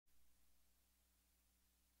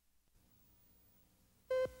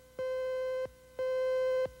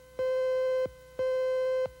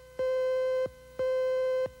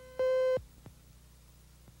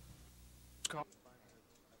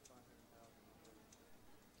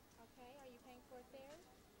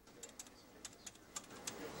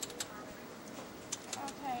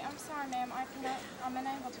sorry, ma'am. I'm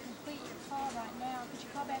unable to complete your call right now. Could you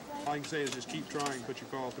call back later? All I can say is just keep trying, put your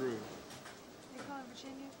call through. You're calling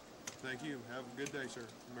Virginia? Thank you. Have a good day, sir.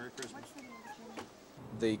 Merry Christmas. What's the name, Virginia?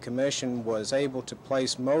 The Commission was able to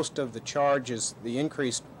place most of the charges, the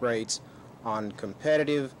increased rates, on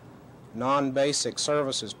competitive, non-basic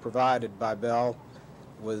services provided by Bell,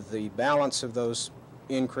 with the balance of those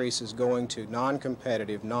increases going to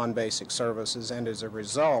non-competitive, non-basic services, and as a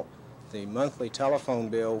result, the monthly telephone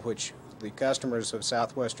bill which the customers of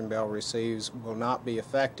Southwestern Bell receives will not be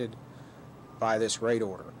affected by this rate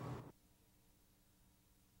order.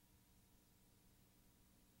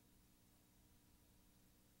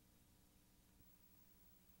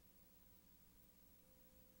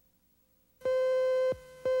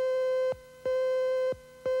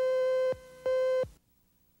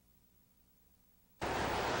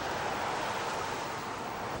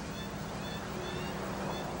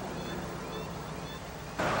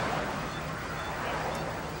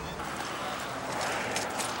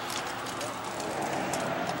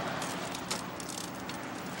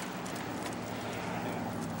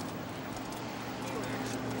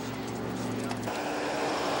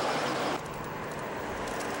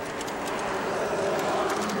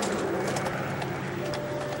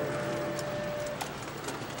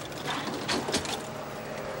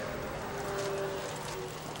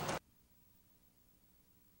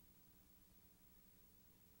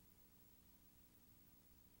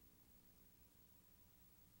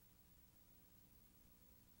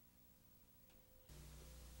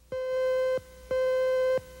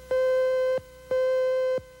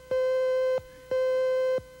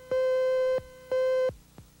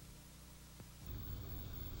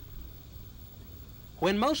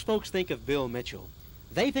 When most folks think of Bill Mitchell,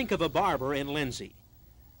 they think of a barber in Lindsay.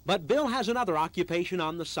 But Bill has another occupation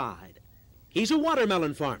on the side. He's a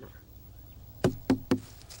watermelon farmer.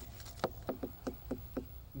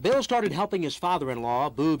 Bill started helping his father-in-law,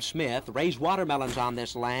 Boob Smith, raise watermelons on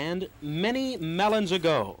this land many melons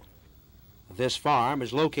ago. This farm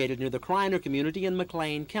is located near the Kreiner community in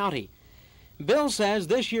McLean County. Bill says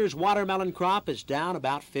this year's watermelon crop is down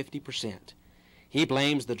about 50%. He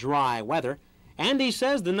blames the dry weather, and he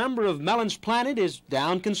says the number of melons planted is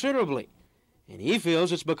down considerably. And he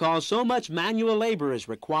feels it's because so much manual labor is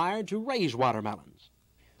required to raise watermelons.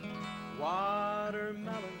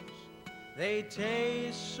 Watermelons, they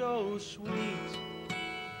taste so sweet.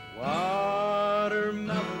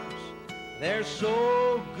 Watermelons, they're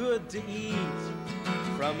so good to eat.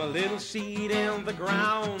 From a little seed in the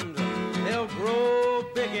ground, they'll grow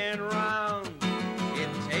big and round. It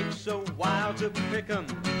takes a while to pick 'em,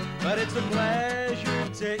 but it's a pleasure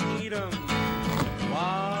to eat 'em.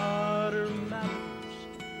 Watermelons,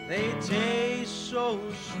 they taste so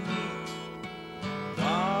sweet.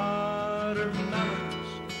 Watermelons,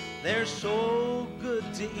 they're so good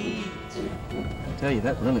to eat. I tell you,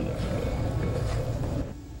 that really is.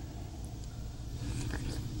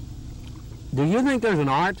 Do you think there's an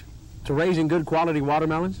art to raising good quality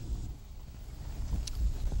watermelons?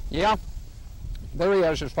 Yeah, there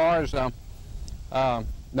is, as far as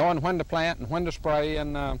knowing when to plant and when to spray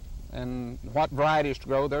and what varieties to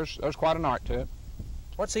grow. There's quite an art to it.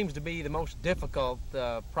 What seems to be the most difficult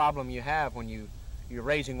problem you have when you're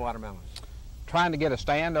raising watermelons? Trying to get a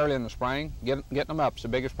stand early in the spring, getting them up is the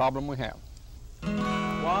biggest problem we have.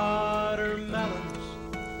 Watermelons,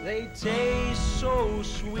 they taste so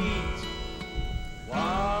sweet.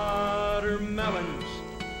 Watermelons,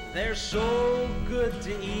 they're so good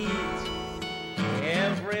to eat.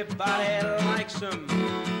 Everybody likes them,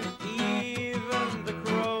 even the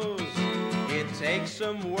crows. It takes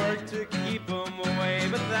some work to keep them away,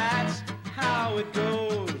 but that's how it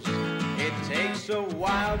goes. It takes a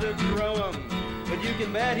while to grow them, but you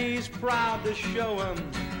can bet he's proud to show them.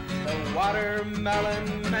 The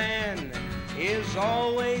watermelon man is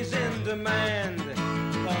always in demand,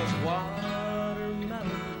 'cause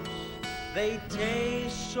watermelons, they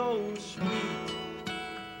taste so sweet.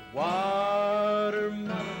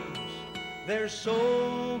 Watermelons, they're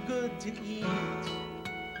so good to eat.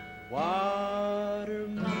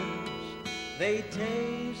 Watermelons, they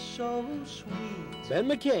taste so sweet. Ben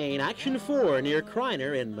McCain, Action 4 near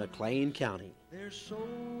Kreiner in McLean County. They're so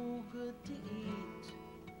good to eat.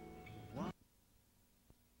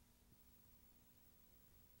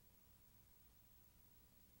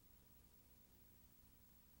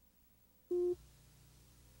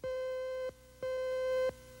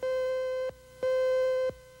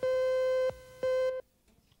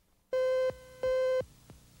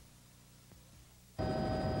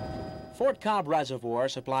 Fort Cobb Reservoir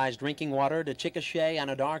supplies drinking water to Chickasha,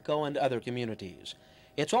 Anadarko, and other communities.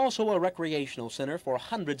 It's also a recreational center for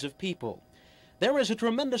hundreds of people. There is a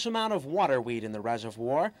tremendous amount of water weed in the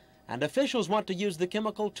reservoir, and officials want to use the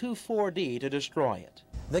chemical 2,4-D to destroy it.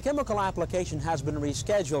 The chemical application has been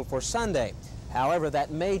rescheduled for Sunday. However,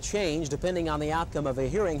 that may change depending on the outcome of a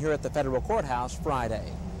hearing here at the federal courthouse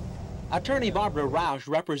Friday. Attorney Barbara Roush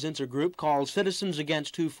represents a group called Citizens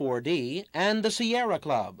Against 2,4-D and the Sierra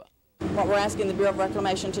Club. What we're asking the Bureau of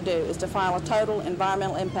Reclamation to do is to file a total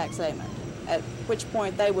environmental impact statement, at which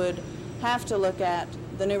point they would have to look at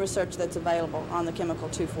the new research that's available on the chemical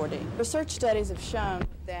 2,4-D. Research studies have shown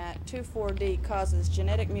that 2,4-D causes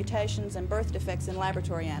genetic mutations and birth defects in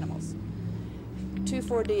laboratory animals.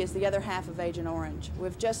 2,4-D is the other half of Agent Orange.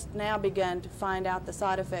 We've just now begun to find out the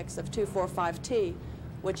side effects of 2,4,5-T,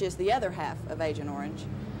 which is the other half of Agent Orange.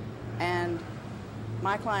 And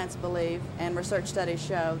my clients believe, and research studies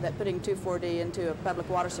show, that putting 2,4-D into a public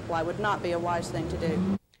water supply would not be a wise thing to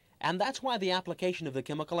do. And that's why the application of the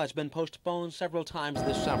chemical has been postponed several times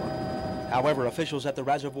this summer. However, officials at the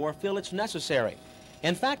reservoir feel it's necessary.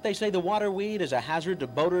 In fact, they say the water weed is a hazard to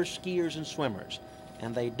boaters, skiers, and swimmers,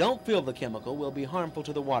 and they don't feel the chemical will be harmful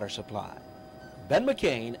to the water supply. Ben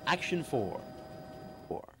McCain, Action 4.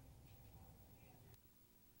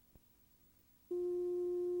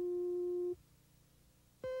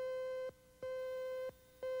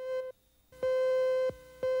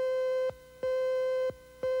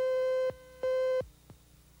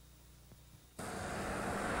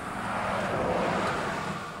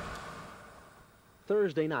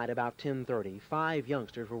 Thursday night, about 10:30, 5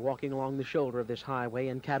 youngsters were walking along the shoulder of this highway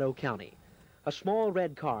in Caddo County. A small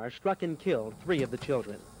red car struck and killed 3 of the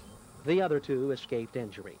children. The other 2 escaped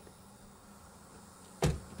injury.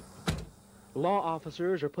 Law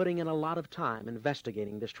officers are putting in a lot of time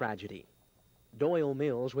investigating this tragedy. Doyle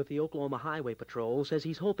Mills with the Oklahoma Highway Patrol says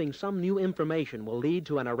he's hoping some new information will lead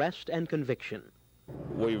to an arrest and conviction.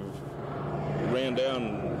 We've ran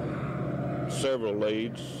down several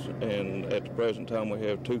leads, and at the present time we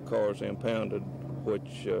have 2 cars impounded,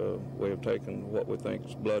 which we have taken what we think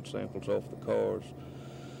is blood samples off the cars,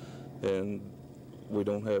 and we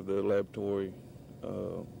don't have the laboratory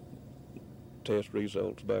test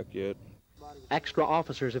results back yet. Extra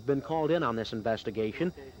officers have been called in on this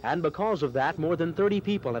investigation, and because of that, more than 30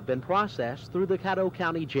 people have been processed through the Caddo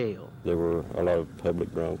County Jail. There were a lot of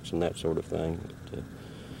public drunks and that sort of thing. But,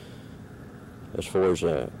 as far as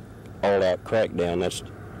all-out crackdown, that's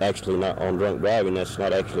actually not on drunk driving. That's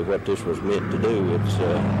not actually what this was meant to do. It's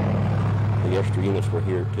the extra units were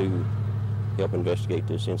here to help investigate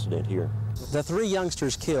this incident here. The 3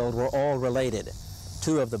 youngsters killed were all related.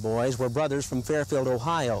 2 of the boys were brothers from Fairfield,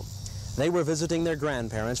 Ohio. They were visiting their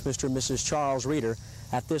grandparents, Mr. and Mrs. Charles Reeder,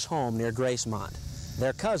 at this home near Gracemont.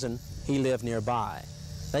 Their cousin, he lived nearby.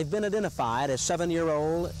 They've been identified as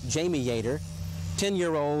 7-year-old Jamie Yater,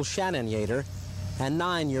 10-year-old Shannon Yater, and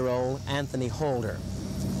 9-year-old Anthony Holder.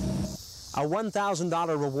 A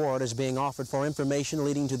 $1,000 reward is being offered for information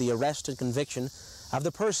leading to the arrest and conviction of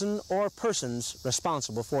the person or persons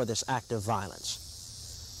responsible for this act of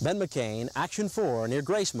violence. Ben McCain, Action 4, near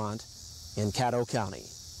Gracemont in Caddo County.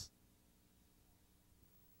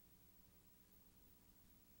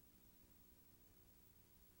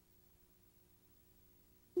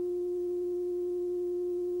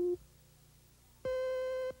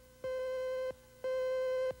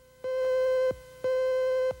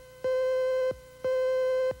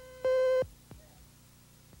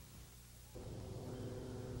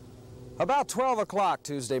 About 12 o'clock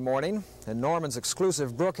Tuesday morning, in Norman's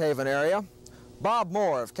exclusive Brookhaven area, Bob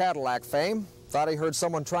Moore of Cadillac fame thought he heard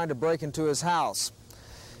someone trying to break into his house.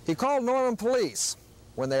 He called Norman police.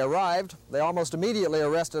 When they arrived, they almost immediately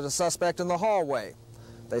arrested a suspect in the hallway.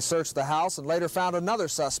 They searched the house and later found another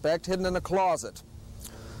suspect hidden in a closet.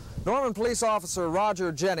 Norman police officer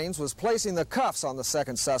Roger Jennings was placing the cuffs on the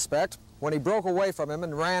second suspect when he broke away from him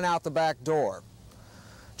and ran out the back door.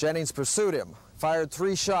 Jennings pursued him, fired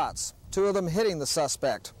 3 shots, 2 of them hitting the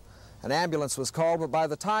suspect. An ambulance was called, but by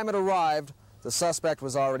the time it arrived, the suspect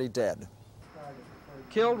was already dead.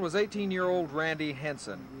 Killed was 18-year-old Randy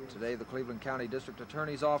Henson. Today, the Cleveland County District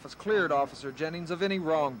Attorney's Office cleared Officer Jennings of any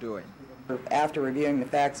wrongdoing. After reviewing the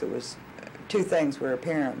facts, it was 2 things were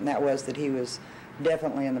apparent, and that was that he was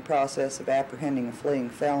definitely in the process of apprehending a fleeing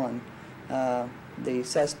felon. The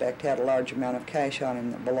suspect had a large amount of cash on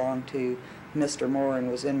him that belonged to Mr. Moore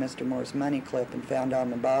and was in Mr. Moore's money clip and found on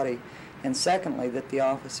the body. And secondly, that the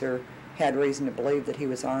officer had reason to believe that he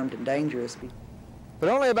was armed and dangerous. But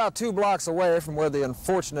only about 2 blocks away from where the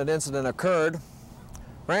unfortunate incident occurred,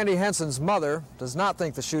 Randy Henson's mother does not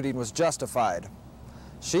think the shooting was justified.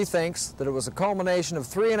 She thinks that it was a culmination of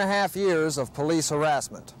 3.5 years of police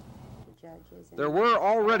harassment. The judges There were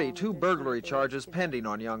already 2 burglary charges pending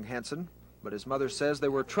on young Henson, but his mother says they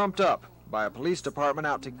were trumped up by a police department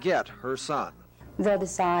out to get her son. They'll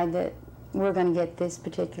decide that we're going to get this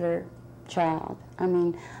particular child. I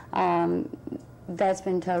mean, that's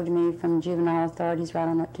been told to me from juvenile authorities right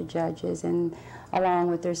on up to judges, and along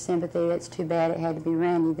with their sympathy, it's too bad it had to be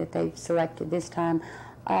Randy that they've selected this time.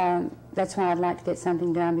 That's why I'd like to get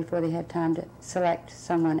something done before they have time to select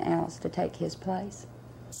someone else to take his place.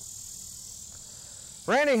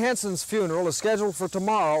 Randy Henson's funeral is scheduled for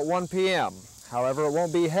tomorrow at 1 p.m. However, it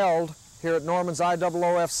won't be held here at Norman's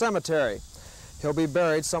IOOF Cemetery. He'll be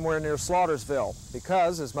buried somewhere near Slaughtersville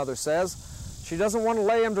because, his mother says, she doesn't want to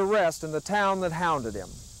lay him to rest in the town that hounded him.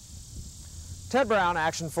 Ted Brown,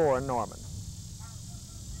 Action 4 in Norman.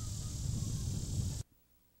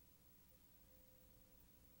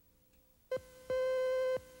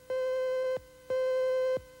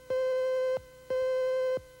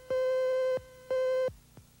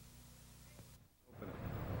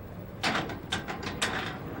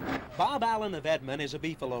 Bob Allen of Edmond is a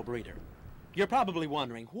beefalo breeder. You're probably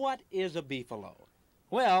wondering, what is a beefalo?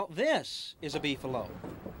 Well, this is a beefalo.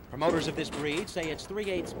 Promoters of this breed say it's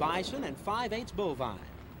 3/8 bison and 5/8 bovine.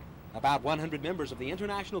 About 100 members of the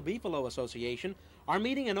International Beefalo Association are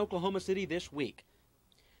meeting in Oklahoma City this week.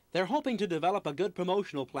 They're hoping to develop a good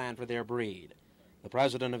promotional plan for their breed. The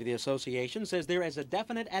president of the association says there is a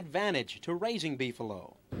definite advantage to raising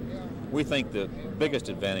beefalo. We think the biggest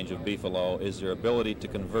advantage of beefalo is their ability to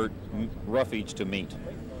convert roughage to meat.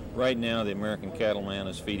 Right now, the American cattleman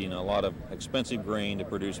is feeding a lot of expensive grain to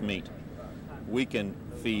produce meat. We can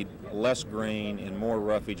feed less grain and more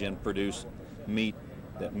roughage and produce meat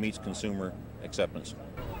that meets consumer acceptance.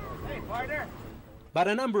 Hey, partner. But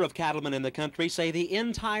a number of cattlemen in the country say the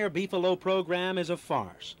entire beefalo program is a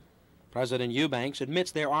farce. President Eubanks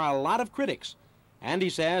admits there are a lot of critics, and he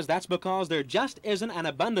says that's because there just isn't an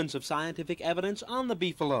abundance of scientific evidence on the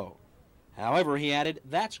beefalo. However, he added,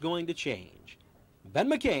 that's going to change. Ben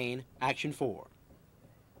McCain, Action 4.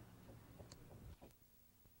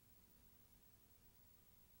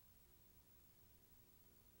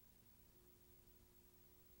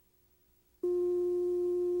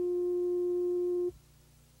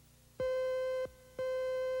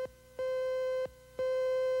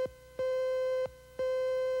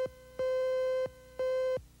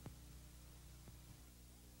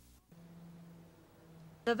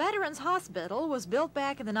 The Veterans Hospital was built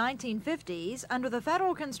back in the 1950s under the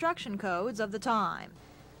federal construction codes of the time.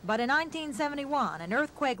 But in 1971, an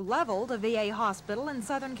earthquake leveled a VA hospital in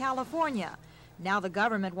Southern California. Now the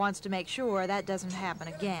government wants to make sure that doesn't happen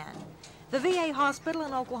again. The VA hospital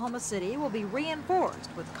in Oklahoma City will be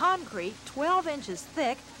reinforced with concrete 12 inches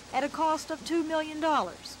thick at a cost of $2 million.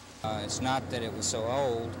 It's not that it was so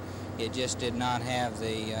old, it just did not have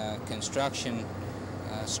the construction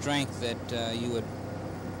strength that you would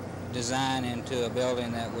design into a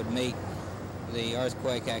building that would meet the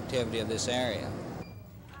earthquake activity of this area.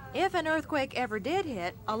 If an earthquake ever did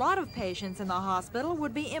hit, a lot of patients in the hospital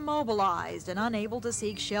would be immobilized and unable to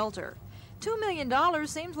seek shelter. $2 million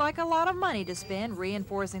seems like a lot of money to spend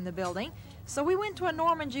reinforcing the building, so we went to a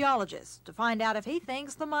Norman geologist to find out if he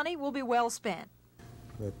thinks the money will be well spent.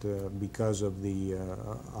 That because of the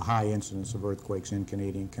high incidence of earthquakes in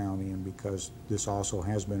Canadian County, and because this also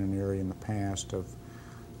has been an area in the past of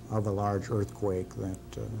a large earthquake, that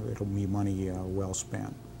it'll be money well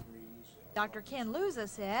spent. Dr. Ken Luza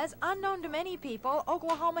says, unknown to many people,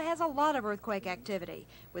 Oklahoma has a lot of earthquake activity,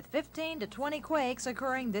 with 15 to 20 quakes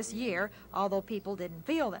occurring this year, although people didn't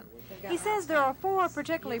feel them. He says there are 4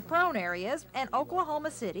 particularly prone areas, and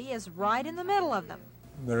Oklahoma City is right in the middle of them.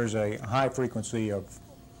 There's a high frequency of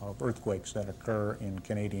earthquakes that occur in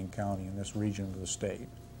Canadian County, in this region of the state.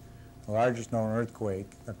 The largest known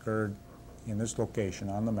earthquake occurred in this location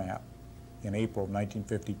on the map in April of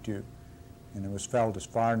 1952, and it was felt as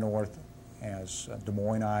far north as Des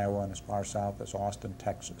Moines, Iowa, and as far south as Austin,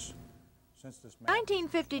 Texas.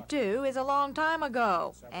 1952 is a long time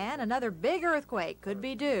ago, and another big earthquake could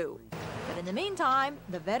be due. But in the meantime,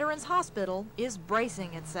 the Veterans Hospital is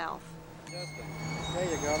bracing itself. There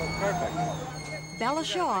you go, that's perfect. Bella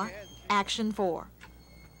Shaw, Action 4.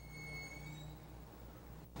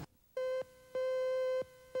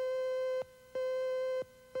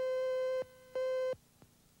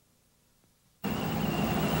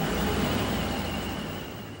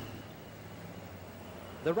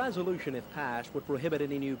 The resolution, if passed, would prohibit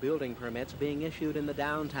any new building permits being issued in the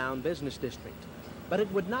downtown business district, but it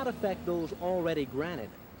would not affect those already granted.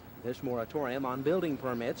 This moratorium on building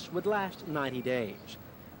permits would last 90 days.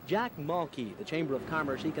 Jack Mulkey, the Chamber of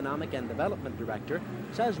Commerce Economic and Development Director,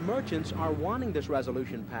 says merchants are wanting this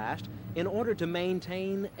resolution passed in order to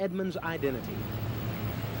maintain Edmond's identity.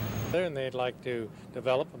 And they'd like to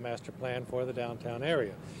develop a master plan for the downtown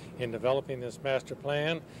area. In developing this master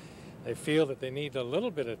plan, they feel that they need a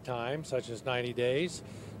little bit of time, such as 90 days,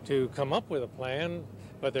 to come up with a plan,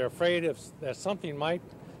 but they're afraid that something might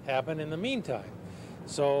happen in the meantime.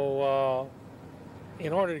 So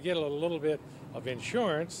in order to get a little bit of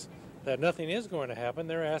insurance that nothing is going to happen,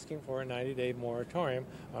 they're asking for a 90-day moratorium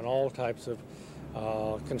on all types of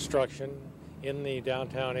construction in the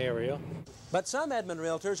downtown area. But some Edmond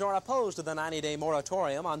realtors are opposed to the 90-day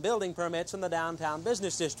moratorium on building permits in the downtown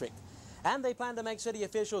business district, and they plan to make city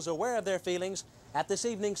officials aware of their feelings at this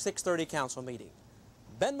evening's 6:30 council meeting.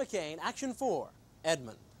 Ben McCain, Action 4,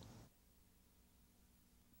 Edmond.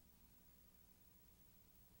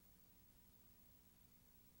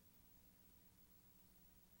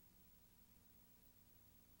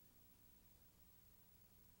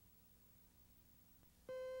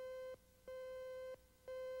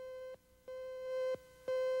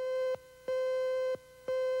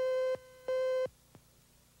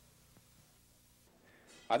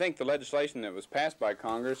 I think the legislation that was passed by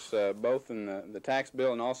Congress, both in the tax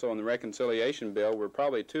bill and also in the reconciliation bill, were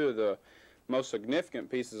probably two of the most significant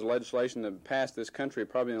pieces of legislation that passed this country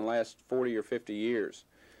probably in the last 40 or 50 years.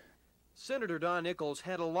 Senator Don Nickles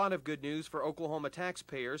had a lot of good news for Oklahoma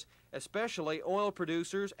taxpayers, especially oil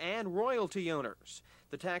producers and royalty owners.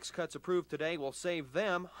 The tax cuts approved today will save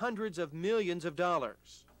them hundreds of millions of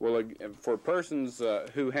dollars. Well, for persons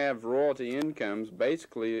who have royalty incomes,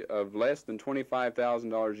 basically of less than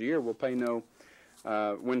 $25,000 a year, will pay no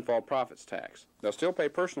windfall profits tax. They'll still pay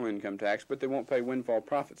personal income tax, but they won't pay windfall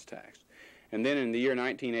profits tax. And then in the year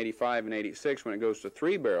 1985 and 86, when it goes to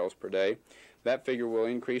 3 barrels per day, that figure will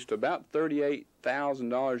increase to about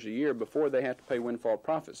 $38,000 a year before they have to pay windfall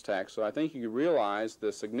profits tax. So I think you realize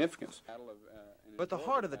the significance. But the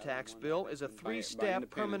heart of the tax bill is a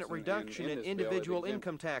 3-step permanent reduction in individual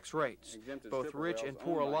income tax rates. Both rich and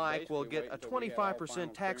poor alike will get a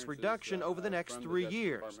 25% tax reduction over the next 3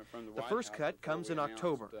 years. The first cut comes in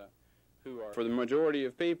October. For the majority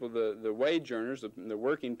of people, the wage earners, the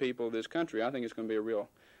working people of this country, I think it's going to be a real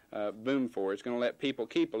boom for it. It's going to let people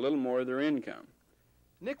keep a little more of their income.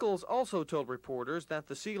 Nickles also told reporters that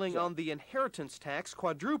the ceiling on the inheritance tax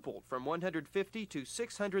quadrupled from $150,000 to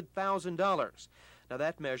 $600,000. Now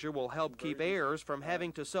that measure will help keep heirs from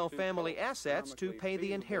having to sell family assets to pay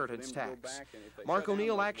the inheritance tax. Mark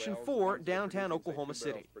O'Neill, Action 4, downtown Oklahoma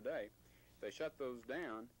City. If they shut those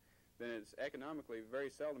down, then it's economically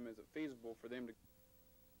very seldom is it feasible for them to.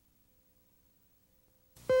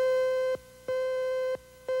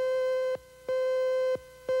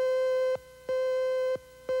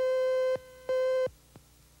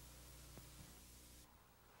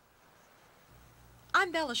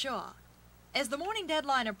 I'm Bella Shaw. As the morning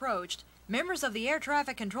deadline approached, members of the Air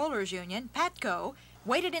Traffic Controllers Union, PATCO,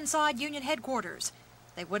 waited inside union headquarters.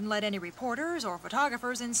 They wouldn't let any reporters or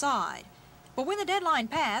photographers inside. But when the deadline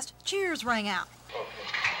passed, cheers rang out.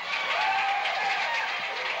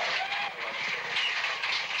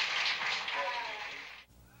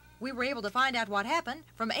 We were able to find out what happened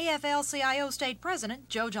from AFL-CIO State President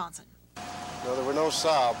Joe Johnson. No, there were no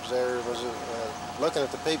sobs. There was looking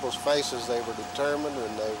at the people's faces, they were determined,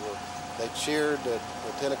 and they cheered that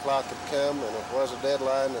 10 o'clock had come, and it was a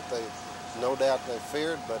deadline that they, no doubt, they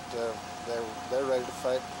feared, but they're ready to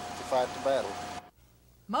fight the battle.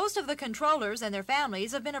 Most of the controllers and their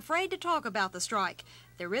families have been afraid to talk about the strike.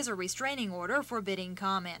 There is a restraining order forbidding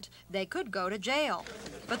comment. They could go to jail.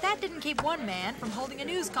 But that didn't keep one man from holding a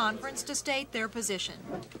news conference to state their position.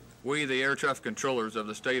 We, the air traffic controllers of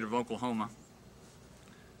the state of Oklahoma,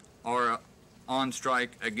 are on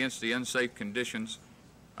strike against the unsafe conditions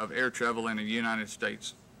of air travel in the United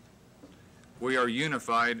States. We are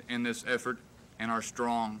unified in this effort and are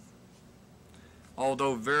strong.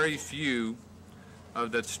 Although very few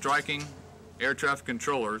of the striking air traffic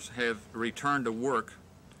controllers have returned to work,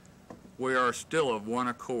 we are still of one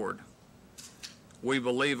accord. We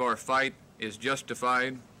believe our fight is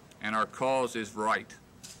justified and our cause is right.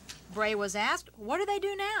 Bray was asked, what do they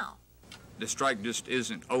do now? The strike just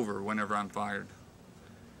isn't over whenever I'm fired.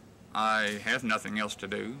 I have nothing else to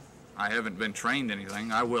do. I haven't been trained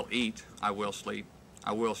anything. I will eat, I will sleep,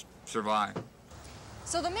 I will survive.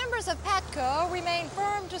 So the members of PATCO remain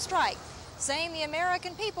firm to strike, saying the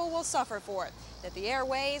American people will suffer for it, that the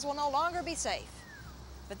airways will no longer be safe.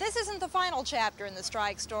 But this isn't the final chapter in the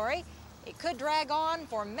strike story. It could drag on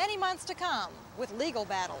for many months to come with legal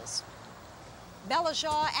battles. Bella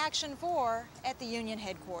Shaw, Action 4 at the union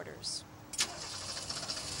headquarters.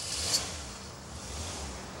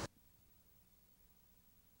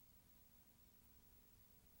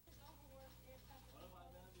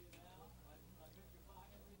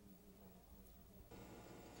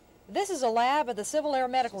 This is a lab at the Civil Air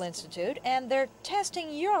Medical Institute, and they're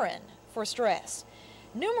testing urine for stress.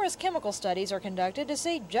 Numerous chemical studies are conducted to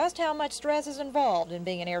see just how much stress is involved in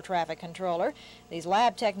being an air traffic controller. These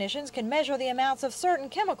lab technicians can measure the amounts of certain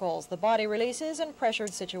chemicals the body releases in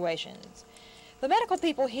pressured situations. The medical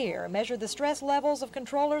people here measured the stress levels of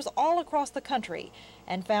controllers all across the country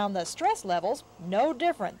and found the stress levels no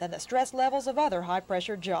different than the stress levels of other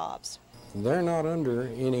high-pressure jobs. They're not under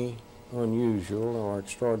any unusual or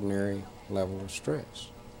extraordinary level of stress.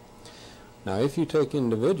 Now, if you take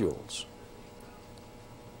individuals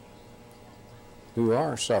who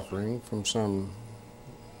are suffering from some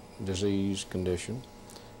disease condition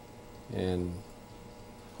and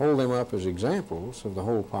hold them up as examples of the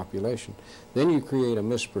whole population, then you create a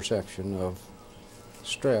misperception of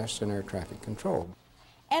stress in air traffic control.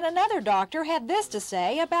 And another doctor had this to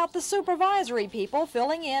say about the supervisory people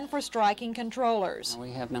filling in for striking controllers.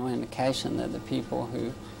 We have no indication that the people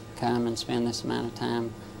who come and spend this amount of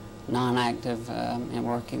time non-active in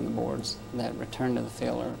working the boards that return to the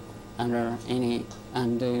field are under any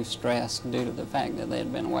undue stress due to the fact that they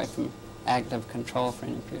had been away from active control for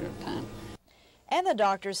any period of time. And the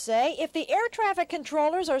doctors say if the air traffic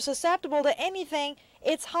controllers are susceptible to anything,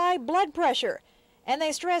 it's high blood pressure. And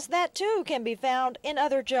they stress that too can be found in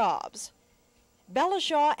other jobs. Bella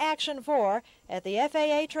Shaw, Action 4 at the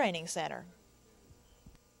FAA Training Center.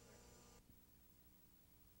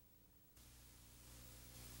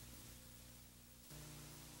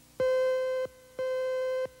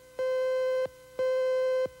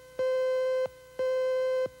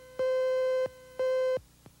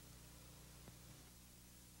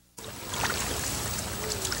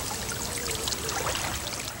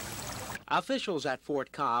 Officials at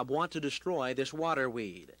Fort Cobb want to destroy this water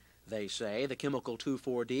weed. They say the chemical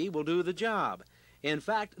 2,4-D will do the job. In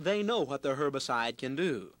fact, they know what the herbicide can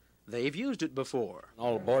do. They've used it before.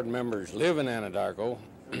 All the board members live in Anadarko,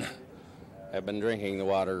 have been drinking the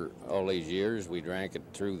water all these years. We drank it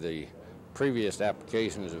through the previous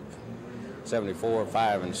applications of 74,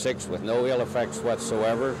 5, and 6 with no ill effects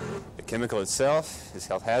whatsoever. The chemical itself is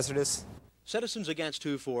health hazardous. Citizens Against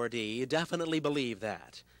 2,4-D definitely believe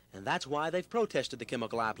that. And that's why they've protested the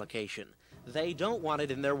chemical application. They don't want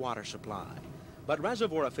it in their water supply. But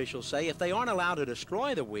reservoir officials say if they aren't allowed to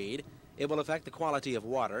destroy the weed, it will affect the quality of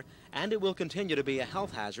water, and it will continue to be a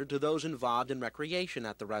health hazard to those involved in recreation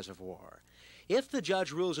at the reservoir. If the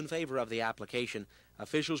judge rules in favor of the application,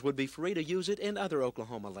 officials would be free to use it in other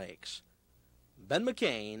Oklahoma lakes. Ben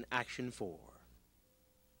McCain, Action 4.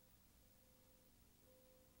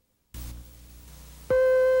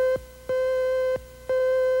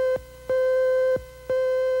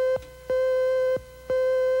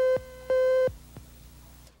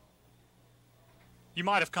 You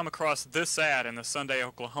might have come across this ad in the Sunday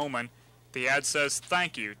Oklahoman. The ad says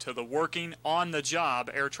thank you to the working on-the-job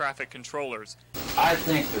air traffic controllers. I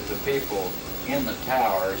think that the people in the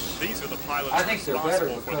towers... These are the pilots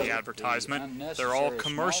responsible for the advertisement. They're all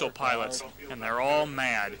commercial pilots, and they're all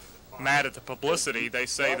mad. Mad at the publicity they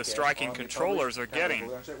say the striking controllers are getting.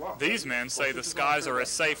 These men say the skies are as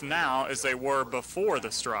safe now as they were before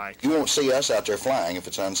the strike. You won't see us out there flying if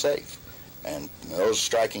it's unsafe. And those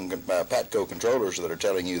striking PATCO controllers that are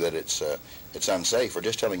telling you that it's unsafe are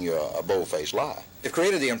just telling you a bold-faced lie. They've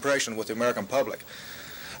created the impression with the American public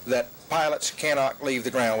that pilots cannot leave the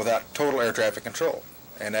ground without total air traffic control,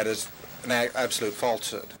 and that is an absolute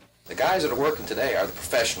falsehood. The guys that are working today are the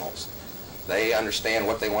professionals. They understand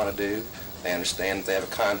what they want to do. They understand that they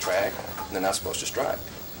have a contract, and they're not supposed to strike.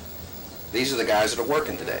 These are the guys that are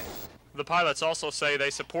working today. The pilots also say they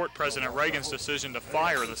support President Reagan's decision to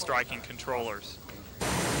fire the striking controllers.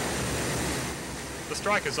 The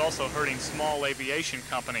strike is also hurting small aviation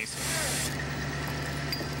companies.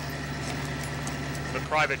 The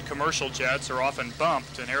private commercial jets are often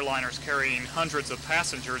bumped, and airliners carrying hundreds of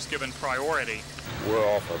passengers given priority. We're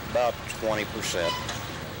off about 20%.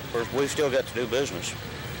 Of course, we've still got to do business,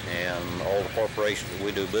 and all the corporations that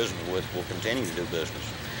we do business with will continue to do business.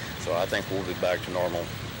 So I think we'll be back to normal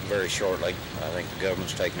very shortly. I think the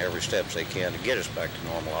government's taking every step they can to get us back to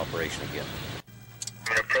normal operation again.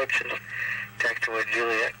 Approaching Taxiway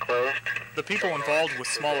Juliet closed. The people involved with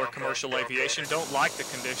smaller commercial aviation don't like the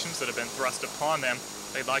conditions that have been thrust upon them.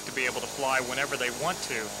 They'd like to be able to fly whenever they want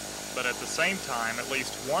to. But at the same time, at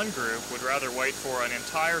least one group would rather wait for an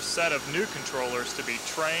entire set of new controllers to be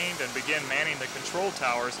trained and begin manning the control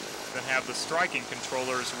towers than have the striking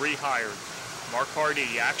controllers rehired. Mark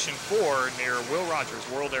Hardy, Action 4, near Will Rogers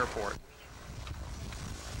World Airport.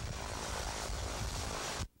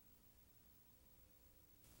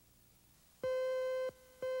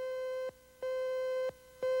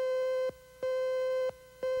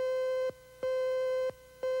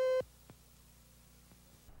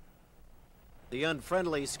 The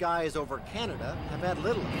unfriendly skies over Canada have had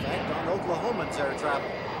little effect on Oklahomans' air travel.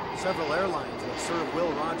 Several airlines that serve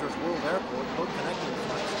Will Rogers World Airport book connecting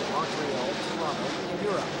flights to Montreal, Toronto, and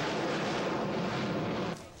Europe.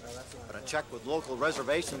 But a check with local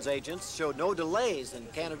reservations agents showed no delays in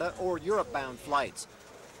Canada or Europe-bound flights.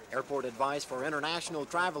 Airport advice for international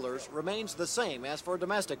travelers remains the same as for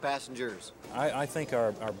domestic passengers. I think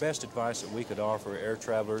our best advice that we could offer air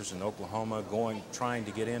travelers in Oklahoma trying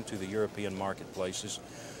to get into the European marketplaces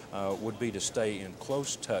would be to stay in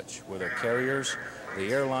close touch with our carriers.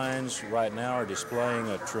 The airlines right now are displaying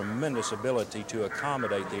a tremendous ability to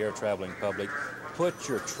accommodate the air traveling public. Put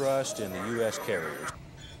your trust in the U.S. carriers.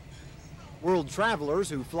 World travelers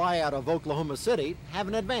who fly out of Oklahoma City have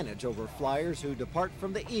an advantage over flyers who depart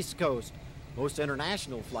from the East Coast. Most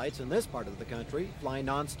international flights in this part of the country fly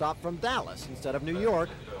nonstop from Dallas instead of New York,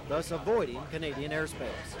 thus avoiding Canadian airspace.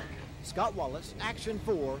 Scott Wallace, Action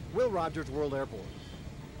 4, Will Rogers World Airport.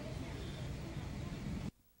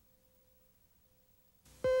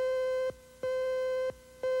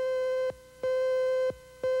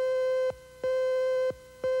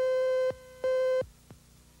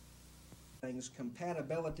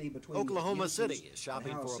 Compatibility between Oklahoma City is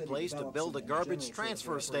shopping for a place to build a garbage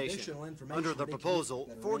transfer station. Under the proposal,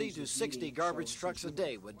 40 to 60 garbage trucks a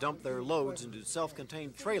day would dump their loads into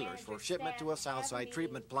self-contained trailers for shipment to a Southside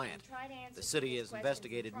treatment plant. The city has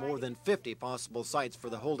investigated more than 50 possible sites for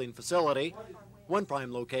the holding facility. One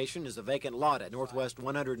prime location is a vacant lot at Northwest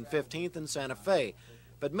 115th and Santa Fe.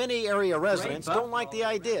 But many area residents don't like the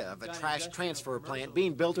idea of a trash transfer plant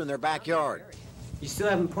being built in their backyard. You still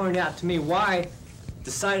haven't pointed out to me why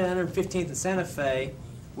the site at 115th and Santa Fe,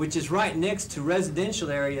 which is right next to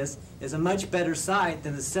residential areas, is a much better site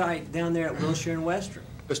than the site down there at Wilshire and Western.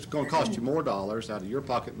 It's going to cost you more dollars out of your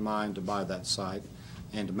pocket and mine to buy that site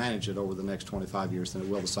and to manage it over the next 25 years than it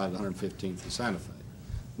will the site at 115th and Santa Fe.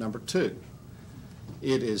 Number two,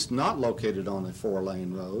 it is not located on a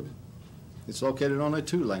 4-lane road. It's located on a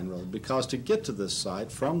 2-lane road because to get to this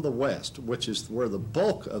site from the west, which is where the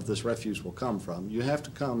bulk of this refuse will come from, you have to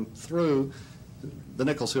come through the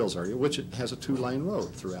Nichols Hills area, which it has a 2-lane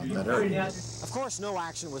road throughout that area. Of course, no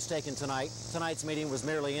action was taken tonight. Tonight's meeting was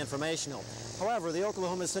merely informational. However, the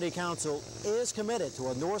Oklahoma City Council is committed to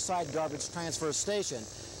a Northside garbage transfer station,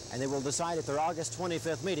 and they will decide at their August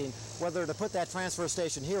 25th meeting whether to put that transfer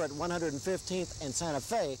station here at 115th and Santa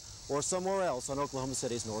Fe or somewhere else on Oklahoma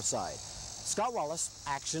City's north side. Scott Wallace,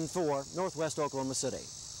 Action 4, Northwest Oklahoma City.